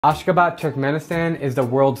Ashgabat, Turkmenistan is the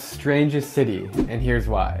world's strangest city, and here's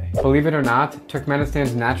why. Believe it or not,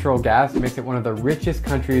 Turkmenistan's natural gas makes it one of the richest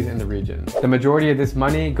countries in the region. The majority of this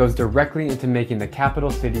money goes directly into making the capital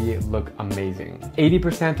city look amazing.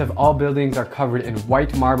 80% of all buildings are covered in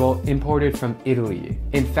white marble imported from Italy.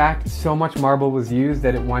 In fact, so much marble was used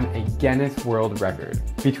that it won a Guinness World Record.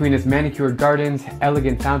 Between its manicured gardens,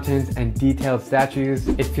 elegant fountains, and detailed statues,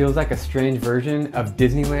 it feels like a strange version of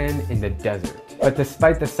Disneyland in the desert. But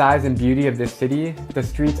despite the size and beauty of this city, the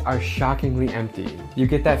streets are shockingly empty. You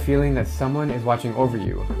get that feeling that someone is watching over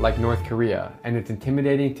you, like North Korea, and it's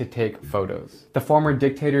intimidating to take photos. The former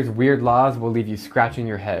dictator's weird laws will leave you scratching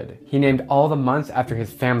your head. He named all the months after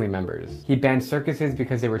his family members. He banned circuses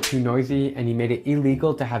because they were too noisy, and he made it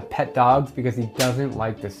illegal to have pet dogs because he doesn't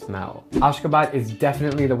like the smell. Ashgabat is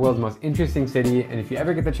definitely the world's most interesting city, and if you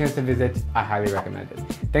ever get the chance to visit, I highly recommend it.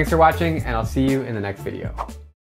 Thanks for watching, and I'll see you in the next video.